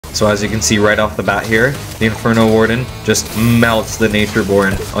So as you can see right off the bat here, the Inferno Warden just melts the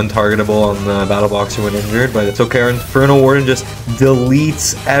Natureborn. Untargetable on the Battle Boxer when injured, but it's okay. Our Inferno Warden just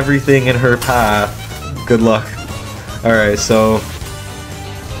deletes everything in her path. Good luck. Alright, so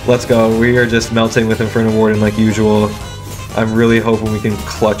let's go. We are just melting with Inferno Warden like usual. I'm really hoping we can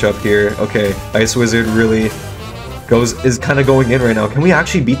clutch up here. Okay, Ice Wizard really is kind of going in right now. Can we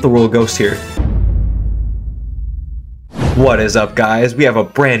actually beat the World Ghost here? What is up, guys? We have a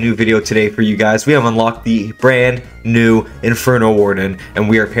brand new video today for you guys. We have unlocked the brand new Inferno Warden, and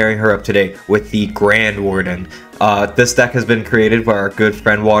we are pairing her up today with the Grand Warden. This deck has been created by our good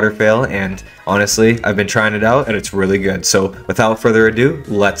friend Waterfail, and honestly, I've been trying it out, and it's really good. So without further ado,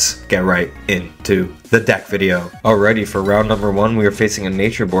 let's get right into the deck video. Alrighty, for round number 1, we are facing a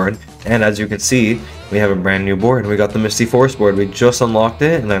Natureborn, and as you can see, we have a brand new board. We got the Misty Forest board. We just unlocked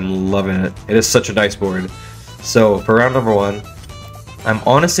it, and I'm loving it. It is such a nice board. So for round number 1, I'm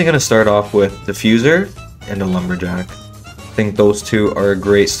honestly going to start off with Diffuser and a Lumberjack. I think those two are a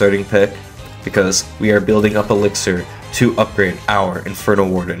great starting pick because we are building up Elixir to upgrade our Inferno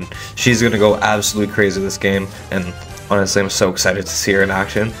Warden. She's going to go absolutely crazy this game, and honestly I'm so excited to see her in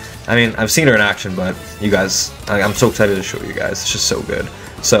action. I mean, I've seen her in action, but you guys, I'm so excited to show you guys. It's just so good.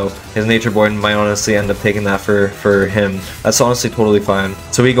 So his Natureborn might honestly end up taking that for him. That's honestly totally fine.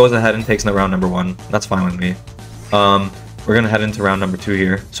 So he goes ahead and takes the round number 1. That's fine with me. We're gonna head into round number 2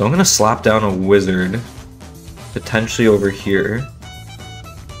 here. So I'm gonna slap down a Wizard, potentially over here,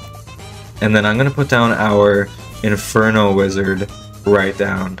 and then I'm gonna put down our Inferno Wizard right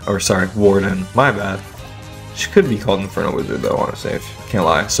down. Or sorry, Warden. My bad. She could be called Inferno Wizard though, honestly. Can't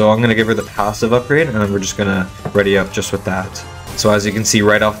lie. So I'm gonna give her the passive upgrade, and then we're just gonna ready up just with that. So as you can see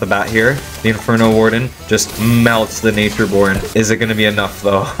right off the bat here, the Inferno Warden just melts the Natureborn. Is it going to be enough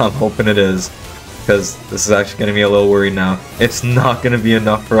though? I'm hoping it is, because this is actually going to be a little worried now. It's not going to be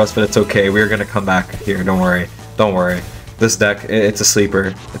enough for us, but it's okay. We're going to come back here. Don't worry. Don't worry. This deck, it's a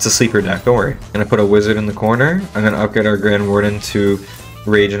sleeper. It's a sleeper deck. Don't worry. I'm going to put a Wizard in the corner. I'm going to upgrade our Grand Warden to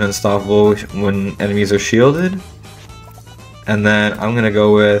Rage and Unstoppable when enemies are shielded. And then I'm going to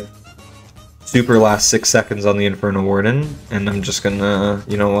go with super last 6 seconds on the Inferno Warden, and I'm just gonna,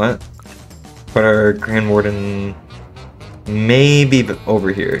 you know what, put our Grand Warden maybe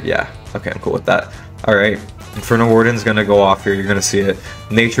over here. Yeah, okay, I'm cool with that. Alright, Inferno Warden's gonna go off here, you're gonna see it.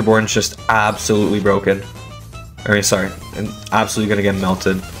 Natureborn's just absolutely broken. I mean, sorry, absolutely gonna get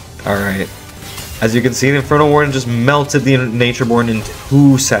melted. Alright, as you can see, the Inferno Warden just melted the Natureborn in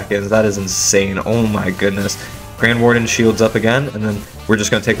 2 seconds. That is insane. Oh my goodness. Grand Warden shields up again, and then we're just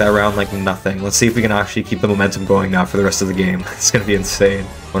going to take that round like nothing. Let's see if we can actually keep the momentum going now for the rest of the game. It's going to be insane.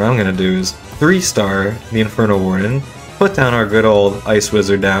 What I'm going to do is 3-star the Inferno Warden, put down our good old Ice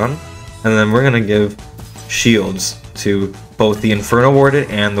Wizard down, and then we're going to give shields to both the Inferno Warden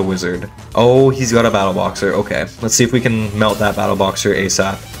and the Wizard. Oh, he's got a Battle Boxer. Okay, let's see if we can melt that Battle Boxer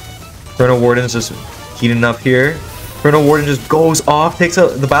ASAP. Inferno Warden's just heating up here. Inferno Warden just goes off, takes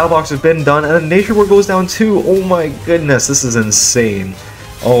out the Battle Box has been done, and then Natureborn goes down too. Oh my goodness, this is insane.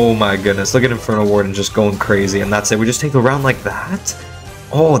 Oh my goodness, look at Inferno Warden just going crazy, and that's it. We just take the round like that?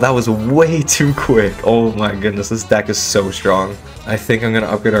 Oh, that was way too quick. Oh my goodness, this deck is so strong. I think I'm going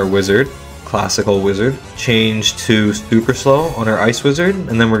to upgrade our Wizard, classical Wizard, change to super slow on our Ice Wizard,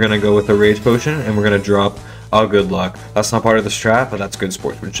 and then we're going to go with a Rage Potion, and we're going to drop good luck. That's not part of the strat, but that's good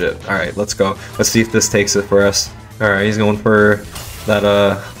sportsmanship. Alright, let's go. Let's see if this takes it for us. Alright, he's going for that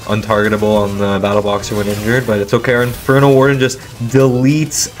untargetable on the Battle Boxer when injured, but it's okay. Our Inferno Warden just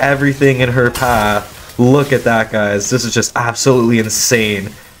deletes everything in her path. Look at that, guys. This is just absolutely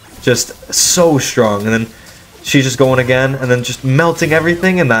insane. Just so strong. And then she's just going again, and then just melting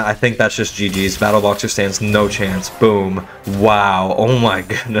everything, and that, I think that's just GG's. Battle Boxer stands no chance. Boom. Wow. Oh my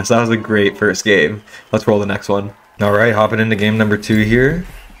goodness. That was a great first game. Let's roll the next one. Alright, hopping into game number 2 here.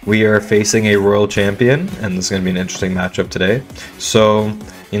 We are facing a Royal Champion, and this is going to be an interesting matchup today. So,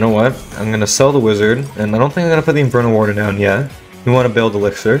 you know what? I'm going to sell the Wizard, and I don't think I'm going to put the Inferno Warden down yet. We want to build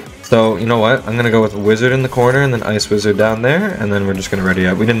Elixir. So, you know what? I'm going to go with Wizard in the corner, and then Ice Wizard down there, and then we're just going to ready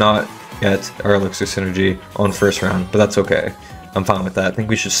up. We did not get our Elixir synergy on first round, but that's okay. I'm fine with that. I think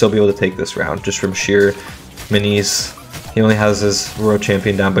we should still be able to take this round, just from sheer minis. He only has his Royal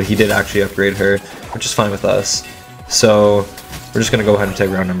Champion down, but he did actually upgrade her, which is fine with us. So we're just going to go ahead and take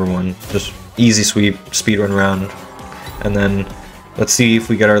round number 1. Just easy sweep, speedrun round. And then let's see if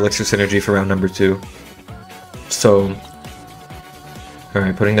we get our Elixir synergy for round number 2. So,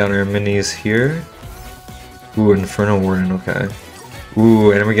 alright, putting down our minis here. Ooh, Inferno Warden, okay.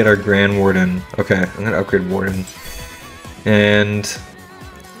 Ooh, and then we get our Grand Warden. Okay, I'm going to upgrade Warden. And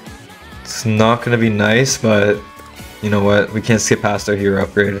it's not going to be nice, but you know what? We can't skip past our hero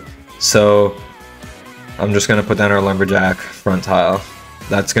upgrade. So I'm just gonna put down our lumberjack front tile.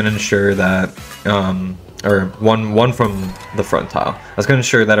 That's gonna ensure that, or one from the front tile. That's gonna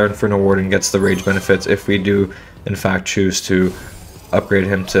ensure that our Inferno Warden gets the rage benefits if we do, in fact, choose to upgrade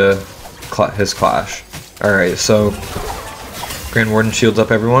him to his Clash. All right, so Grand Warden shields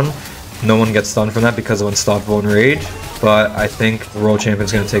up everyone. No one gets stunned from that because of Unstoppable and Rage, but I think the Royal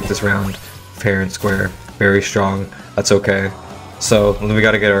Champion's gonna take this round fair and square. Very strong. That's okay. So we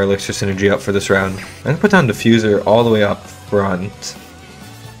gotta get our Elixir Synergy up for this round. I'm gonna put down Diffuser all the way up front.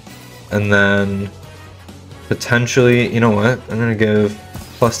 And then potentially, you know what? I'm gonna give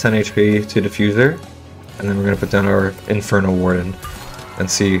plus 10 HP to Diffuser. And then we're gonna put down our Inferno Warden and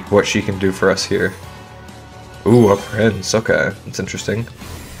see what she can do for us here. Ooh, a Prince. Okay, that's interesting.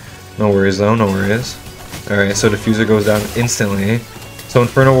 No worries though, no worries. Alright, so Diffuser goes down instantly. So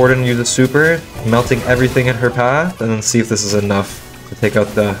Inferno Warden uses super, melting everything in her path, and then see if this is enough to take out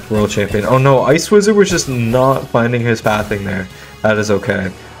the Royal Champion. Oh no, Ice Wizard was just not finding his pathing there. That is okay.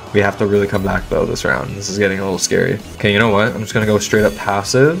 We have to really come back though this round. This is getting a little scary. Okay, you know what? I'm just gonna go straight up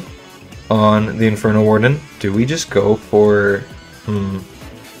passive on the Inferno Warden. Do we just go for...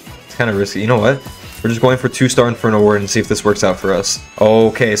 It's kind of risky. You know what? We're just going for 2-star Inferno Warden and see if this works out for us.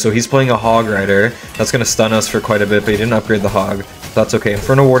 Okay, so he's playing a Hog Rider. That's gonna stun us for quite a bit, but he didn't upgrade the Hog. That's okay.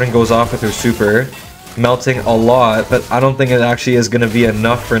 Inferno Warden goes off with her super, melting a lot, but I don't think it actually is going to be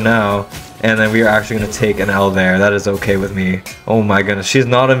enough for now. And then we are actually going to take an L there. That is okay with me. Oh my goodness, she's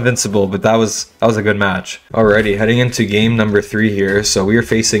not invincible, but that was a good match. Alrighty, heading into game number 3 here. So we are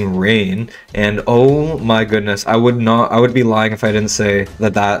facing Rain, and oh my goodness, I would be lying if I didn't say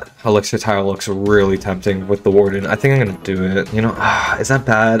that Elixir tile looks really tempting with the Warden. I think I'm going to do it. You know, is that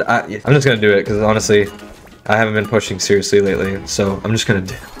bad? I'm just going to do it because honestly, I haven't been pushing seriously lately, so I'm just gonna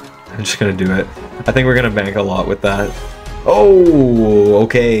do it. I think we're gonna bank a lot with that. Oh,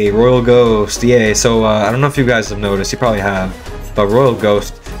 okay, Royal Ghost, yay. So I don't know if you guys have noticed, you probably have, but Royal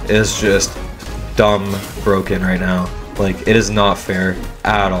Ghost is just dumb broken right now. Like, it is not fair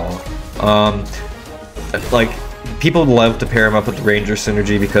at all. Like, people love to pair him up with the Ranger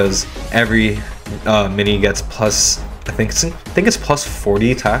Synergy because every mini gets plus, I think it's plus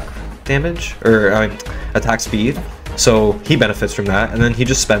 40 attack damage, or attack speed, so he benefits from that, and then he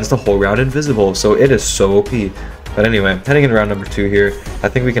just spends the whole round invisible, so it is so OP. But anyway, heading into round number 2 here, I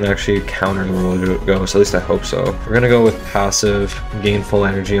think we can actually counter the Royal Ghost, at least I hope so. We're gonna go with passive, gain full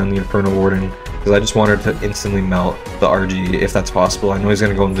energy on the Inferno Warden, because I just want her to instantly melt the RG, if that's possible. I know he's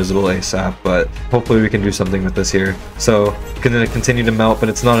gonna go invisible ASAP, but hopefully we can do something with this here. So, gonna continue to melt, but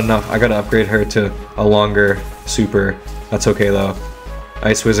it's not enough. I gotta upgrade her to a longer super. That's okay though.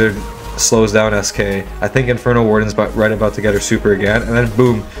 Ice Wizard slows down SK. I think Inferno Warden's right about to get her super again, and then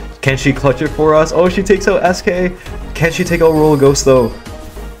boom. Can she clutch it for us? Oh, she takes out SK. Can she take out Royal Ghost though?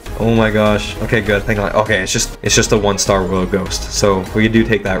 Oh my gosh. Okay, good. Okay, it's just a 1-star Royal Ghost, so we do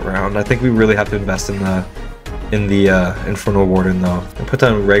take that round. I think we really have to invest in the Inferno Warden though. We'll put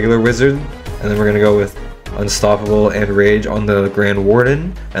down regular Wizard, and then we're gonna go with Unstoppable and Rage on the Grand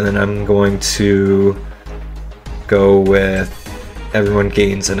Warden, and then I'm going to go with everyone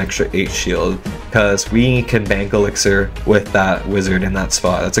gains an extra 8 shield, because we can bank Elixir with that Wizard in that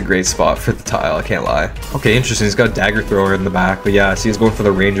spot. That's a great spot for the tile, I can't lie. Okay, interesting, he's got a Dagger Thrower in the back, but yeah, see, he's going for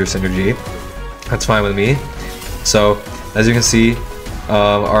the Ranger Synergy. That's fine with me. So, as you can see,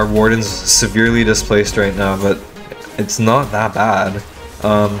 our Warden's severely displaced right now, but it's not that bad.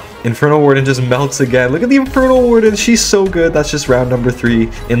 Inferno Warden just melts again. Look at the Inferno Warden, she's so good. That's just round number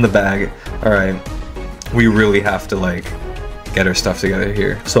 3 in the bag. Alright, we really have to, like, get her stuff together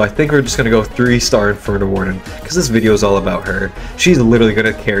here. So I think we're just gonna go 3-star Inferno Warden, because this video is all about her. She's literally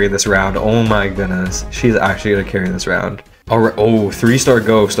gonna carry this round. Oh my goodness, she's actually gonna carry this round. Alright, oh, 3-star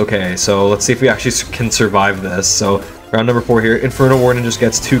Ghost. Okay, so let's see if we actually can survive this. So round number 4 here, Inferno Warden just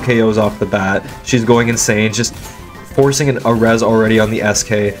gets 2 KOs off the bat. She's going insane, just forcing a res already on the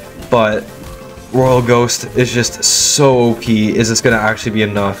SK, but Royal Ghost is just so OP. Is this gonna actually be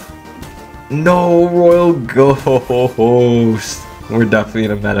enough? No, Royal Ghost. We're definitely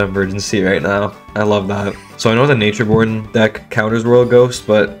in a meta emergency right now. I love that. So I know the Natureborn deck counters Royal Ghost,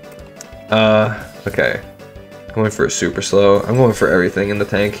 but okay. I'm going for a super slow. I'm going for everything in the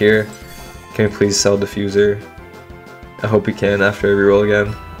tank here. Can we please sell Diffuser? I hope we can after I reroll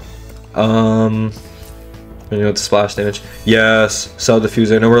again. You know, it's splash damage. Yes, sell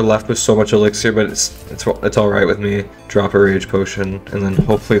Diffuser. I know we're left with so much elixir, but it's all right with me. Drop a rage potion, and then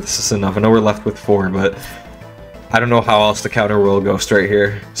hopefully this is enough. I know we're left with 4, but I don't know how else to counter Royal Ghost right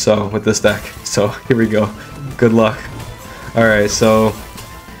here. So with this deck, so here we go. Good luck. All right, so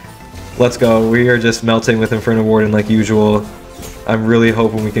Let's go. We are just melting with Inferno Warden like usual. I'm really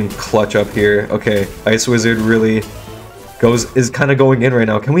hoping we can clutch up here. Okay, Ice Wizard really is kind of going in right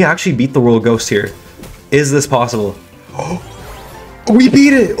now. Can we actually beat the World Ghost here? Is this possible? Oh, we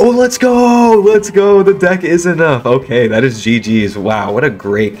beat it! Oh, let's go! Let's go! The deck is enough. Okay, that is GG's. Wow, what a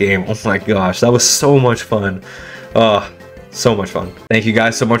great game. Oh my gosh, that was so much fun. So much fun. Thank you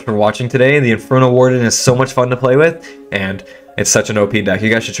guys so much for watching today. The Inferno Warden is so much fun to play with, and it's such an OP deck. You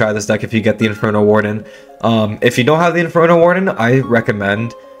guys should try this deck if you get the Inferno Warden. If you don't have the Inferno Warden, I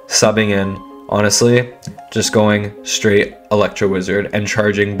recommend subbing in, honestly, just going straight Electro Wizard and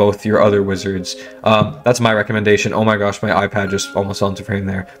charging both your other wizards. That's my recommendation. Oh my gosh, my iPad just almost fell into frame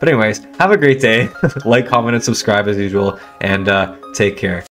there. But anyways, have a great day. Like, comment, and subscribe as usual, and take care.